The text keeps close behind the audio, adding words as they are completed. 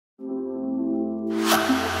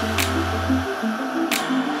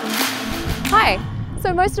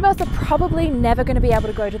So most of us are probably never going to be able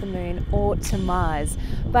to go to the moon or to Mars.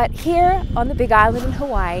 But here on the Big Island in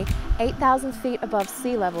Hawaii, 8,000 feet above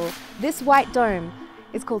sea level, this white dome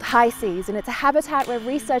is called High Seas, and it's a habitat where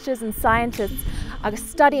researchers and scientists are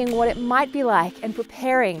studying what it might be like and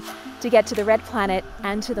preparing to get to the red planet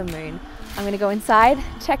and to the moon. I'm going to go inside,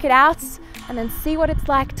 check it out, and then see what it's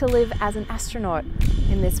like to live as an astronaut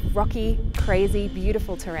in this rocky, crazy,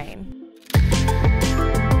 beautiful terrain.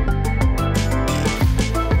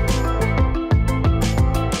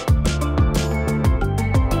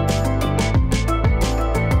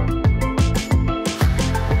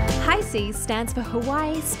 HI-SEAS stands for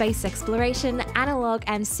Hawaii Space Exploration, Analog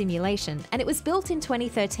and Simulation, and it was built in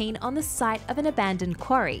 2013 on the site of an abandoned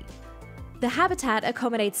quarry. The habitat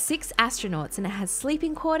accommodates 6 astronauts and it has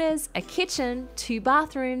sleeping quarters, a kitchen, 2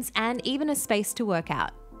 bathrooms, and even a space to work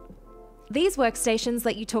out. These workstations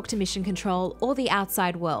let you talk to mission control or the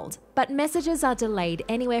outside world, but messages are delayed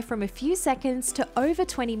anywhere from a few seconds to over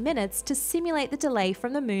 20 minutes to simulate the delay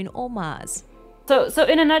from the moon or Mars. So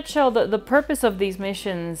in a nutshell, the purpose of these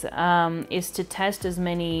missions is to test as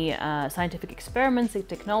many scientific experiments and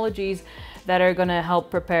technologies that are going to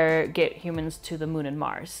help get humans to the moon and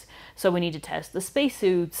Mars. So we need to test the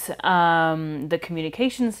spacesuits, the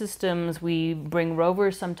communication systems. We bring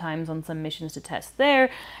rovers sometimes on some missions to test there.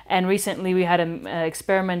 And recently we had an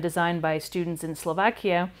experiment designed by students in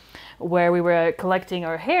Slovakia where we were collecting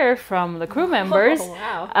our hair from the crew members,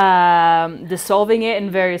 dissolving it in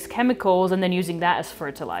various chemicals and then using that as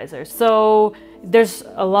fertilizer. So there's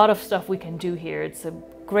a lot of stuff we can do here. It's a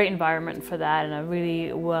great environment for that and a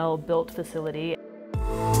really well-built facility.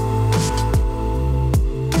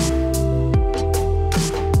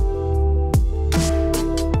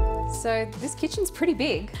 So this kitchen's pretty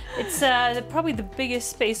big. It's probably the biggest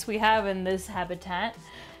space we have in this habitat.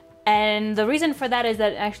 And the reason for that is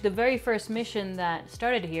that actually the very first mission that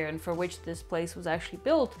started here and for which this place was actually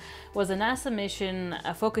built was a NASA mission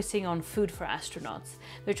focusing on food for astronauts.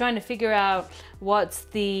 They're trying to figure out what's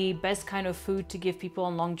the best kind of food to give people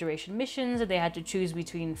on long duration missions. They had to choose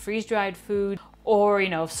between freeze-dried food or, you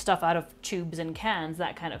know, stuff out of tubes and cans,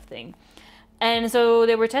 that kind of thing. And so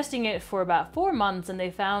they were testing it for about 4 months and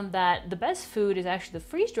they found that the best food is actually the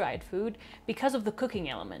freeze-dried food because of the cooking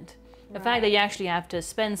element. The fact that you actually have to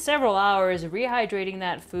spend several hours rehydrating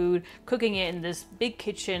that food, cooking it in this big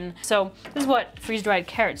kitchen. So this is what freeze-dried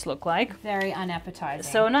carrots look like. Very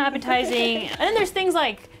unappetizing. So not appetizing. And then there's things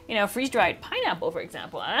like, you know, freeze-dried pineapple, for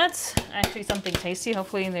example. That's actually something tasty.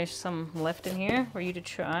 Hopefully there's some left in here for you to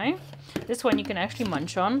try. This one you can actually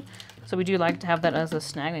munch on. So we do like to have that as a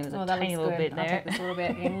snack. There's a tiny little bit there. I'll take this a little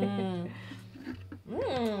bit.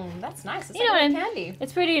 That's nice. It's you know, like candy.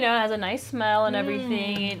 It's pretty, you know, it has a nice smell and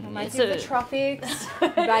everything. It's in the tropics,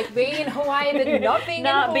 like being in Hawaii but not being in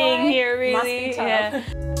Hawaii. Not being here, really. Must be tough. Yeah.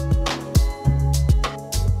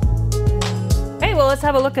 Okay, well, let's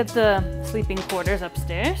have a look at the sleeping quarters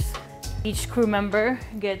upstairs. Each crew member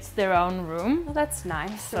gets their own room. Well, that's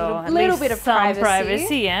nice. So a little bit of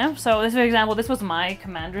privacy. Yeah. So this, for example, this was my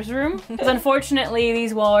commander's room. Because unfortunately,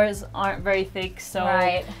 these walls aren't very thick.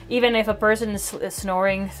 So even if a person is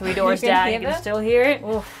snoring 3 doors down, you can still hear it.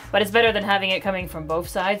 Oof. But it's better than having it coming from both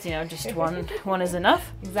sides. You know, just one is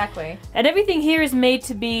enough. Exactly. And everything here is made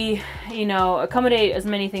to be, you know, accommodate as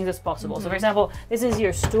many things as possible. So for example, this is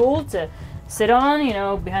your stool to sit on, you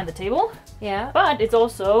know, behind the table. Yeah. But it's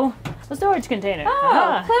also a storage container.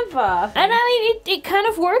 Oh, clever. And I mean, it kind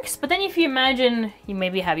of works, but then if you imagine you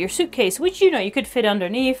maybe have your suitcase, which, you know, you could fit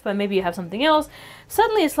underneath, but maybe you have something else,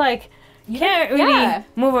 suddenly it's like, you can't really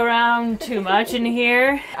move around too much in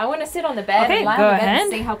here. I want to sit on the bed and lie on the bed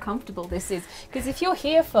and see how comfortable this is. Because if you're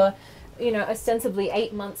here for, you know, ostensibly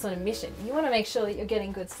 8 months on a mission, you want to make sure that you're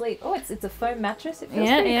getting good sleep. Oh, it's a foam mattress. It feels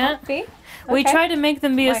pretty comfy. We try to make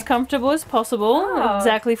them be as comfortable as possible,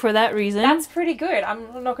 exactly for that reason. That's pretty good.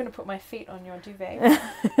 I'm not going to put my feet on your duvet.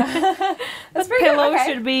 The pillow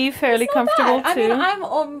should be fairly comfortable too. I mean,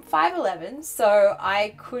 I'm 5'11", so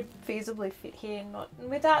I could feasibly fit here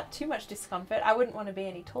without too much discomfort. I wouldn't want to be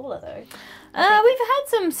any taller though. We've had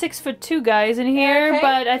some 6'2" guys in here,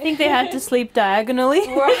 but I think they had to sleep diagonally.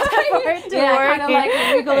 Kind of like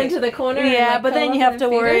wiggle into the corner. Yeah, but then you have to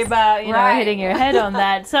worry about, you know, hitting your head on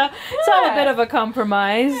that. So it's all a bit of a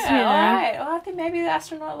compromise. Yeah, you know. alright. Well, I think maybe the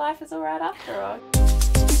astronaut life is alright after all.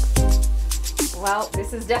 Well,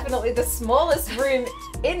 this is definitely the smallest room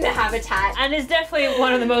in the habitat. And it's definitely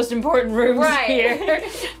one of the most important rooms here.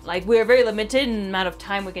 Like, we're very limited in the amount of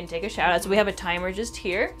time we can take a shout out. So we have a timer just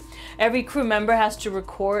here. Every crew member has to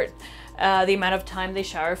record the amount of time they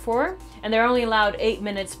shower for, and they're only allowed 8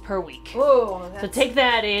 minutes per week. Oh, so take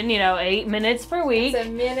that in, you know, 8 minutes per week. It's a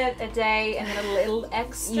minute a day and then a little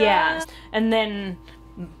extra. Yeah, and then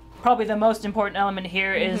probably the most important element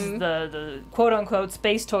here is the quote-unquote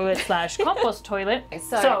space toilet slash compost toilet.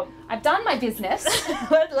 So I've done my business.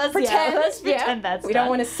 let's pretend that's we don't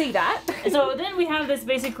want to see that. So then we have this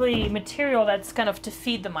basically material that's kind of to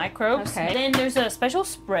feed the microbes. Okay. And then there's a special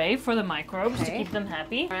spray for the microbes to keep them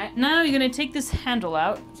happy. Right. Now you're gonna take this handle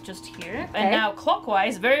out, it's just here. And now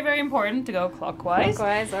clockwise, very, very important to go clockwise.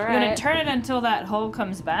 Clockwise, all right. You're gonna turn it until that hole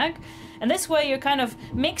comes back. And this way you're kind of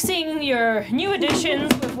mixing your new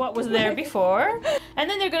additions with what was there before. And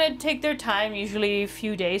then they're gonna take their time, usually a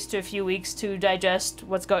few days to a few weeks, to digest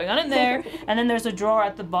what's going on in there. And then there's a drawer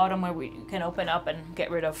at the bottom where we can open up and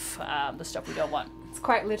get rid of the stuff we don't want. It's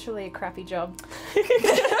quite literally a crappy job.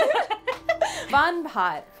 Fun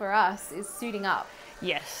part for us is suiting up.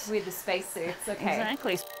 Yes. With the spacesuits, okay.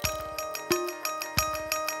 Exactly.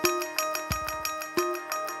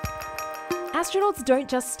 Astronauts don't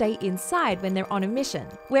just stay inside when they're on a mission.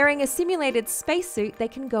 Wearing a simulated spacesuit, they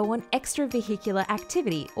can go on extravehicular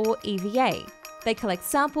activity, or EVA. They collect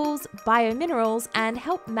samples, biominerals, and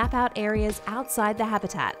help map out areas outside the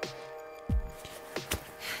habitat.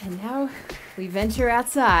 And now we venture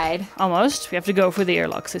outside. Almost. We have to go for the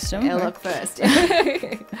airlock system. Airlock first.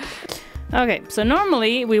 Okay, so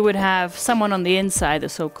normally we would have someone on the inside, the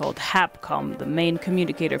so-called HAPCOM, the main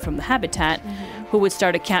communicator from the habitat, who would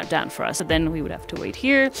start a countdown for us. So then we would have to wait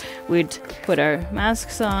here. We'd put our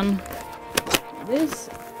masks on. This.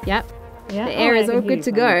 Yep. Yeah. The air is all good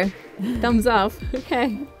to go. Thumbs up.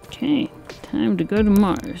 Okay. Okay, time to go to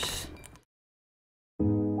Mars.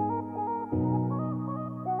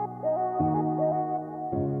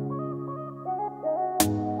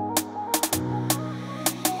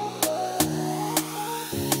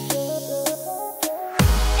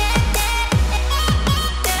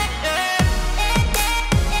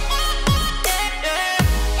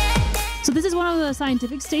 So this is one of the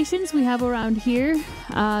scientific stations we have around here.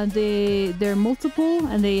 They're multiple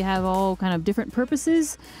and they have all kind of different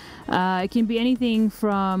purposes. It can be anything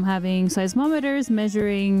from having seismometers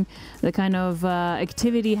measuring the kind of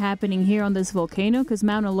activity happening here on this volcano, because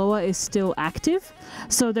Mauna Loa is still active,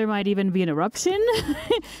 so there might even be an eruption.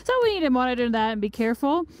 So we need to monitor that and be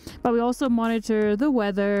careful. But we also monitor the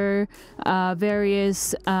weather,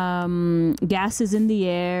 various gases in the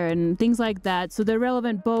air and things like that. So they're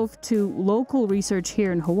relevant both to local research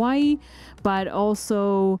here in Hawaii, but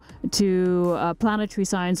also to planetary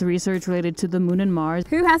science research related to the moon and Mars.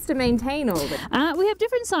 Who has to maintain all this? We have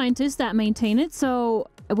different scientists that maintain it. So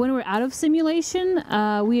when we're out of simulation,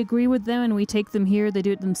 we agree with them and we take them here. They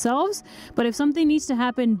do it themselves. But if something needs to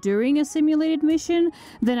happen during a simulated mission,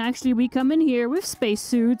 then actually we come in here with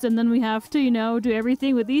spacesuits and then we have to, you know, do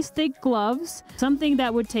everything with these thick gloves. Something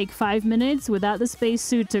that would take 5 minutes without the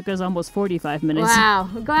spacesuit took us almost 45 minutes. Wow,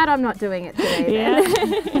 I'm glad I'm not doing it today. Yeah.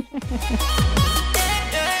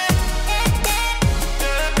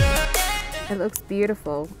 It looks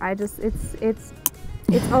beautiful. It's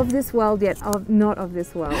of this world yet not of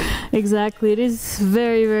this world. Exactly. It is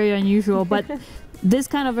very, very unusual, but this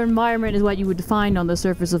kind of environment is what you would find on the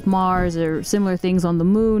surface of Mars or similar things on the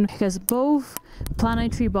moon, because both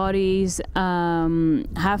planetary bodies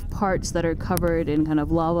have parts that are covered in kind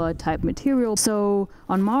of lava type material. So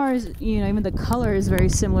on Mars, you know, even the color is very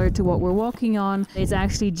similar to what we're walking on. It's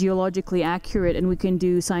actually geologically accurate and we can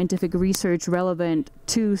do scientific research relevant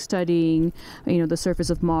to studying, you know, the surface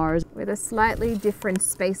of Mars. With a slightly different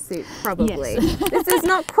spacesuit, probably. Yes. This is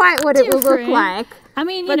not quite what it will look like. I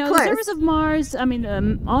mean, you know, close. the surface of Mars, I mean,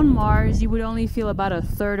 on Mars, you would only feel about a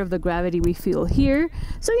third of the gravity we feel here.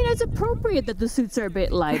 So, you know, it's appropriate that the suits are a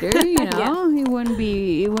bit lighter, you know. Yeah. It wouldn't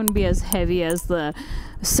be as heavy as the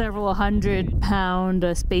several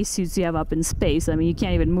 100-pound spacesuits you have up in space. I mean, you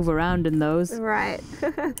can't even move around in those. Right.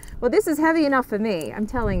 Well, this is heavy enough for me, I'm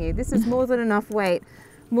telling you. This is more than enough weight,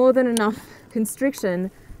 more than enough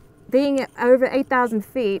constriction. Being over 8,000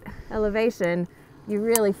 feet elevation, you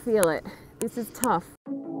really feel it. This is tough.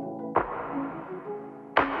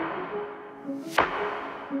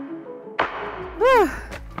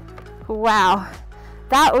 Wow,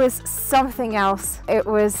 that was something else. It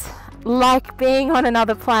was like being on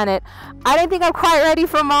another planet. I don't think I'm quite ready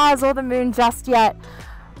for Mars or the moon just yet,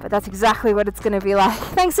 but that's exactly what it's going to be like.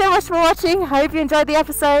 Thanks so much for watching. I hope you enjoyed the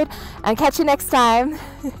episode and catch you next time.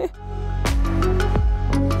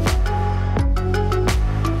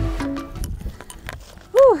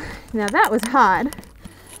 Whew, now that was hard.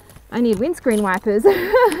 I need windscreen wipers.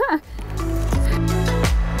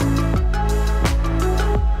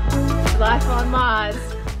 Life on Mars.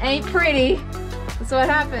 Ain't pretty. That's what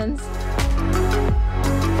happens.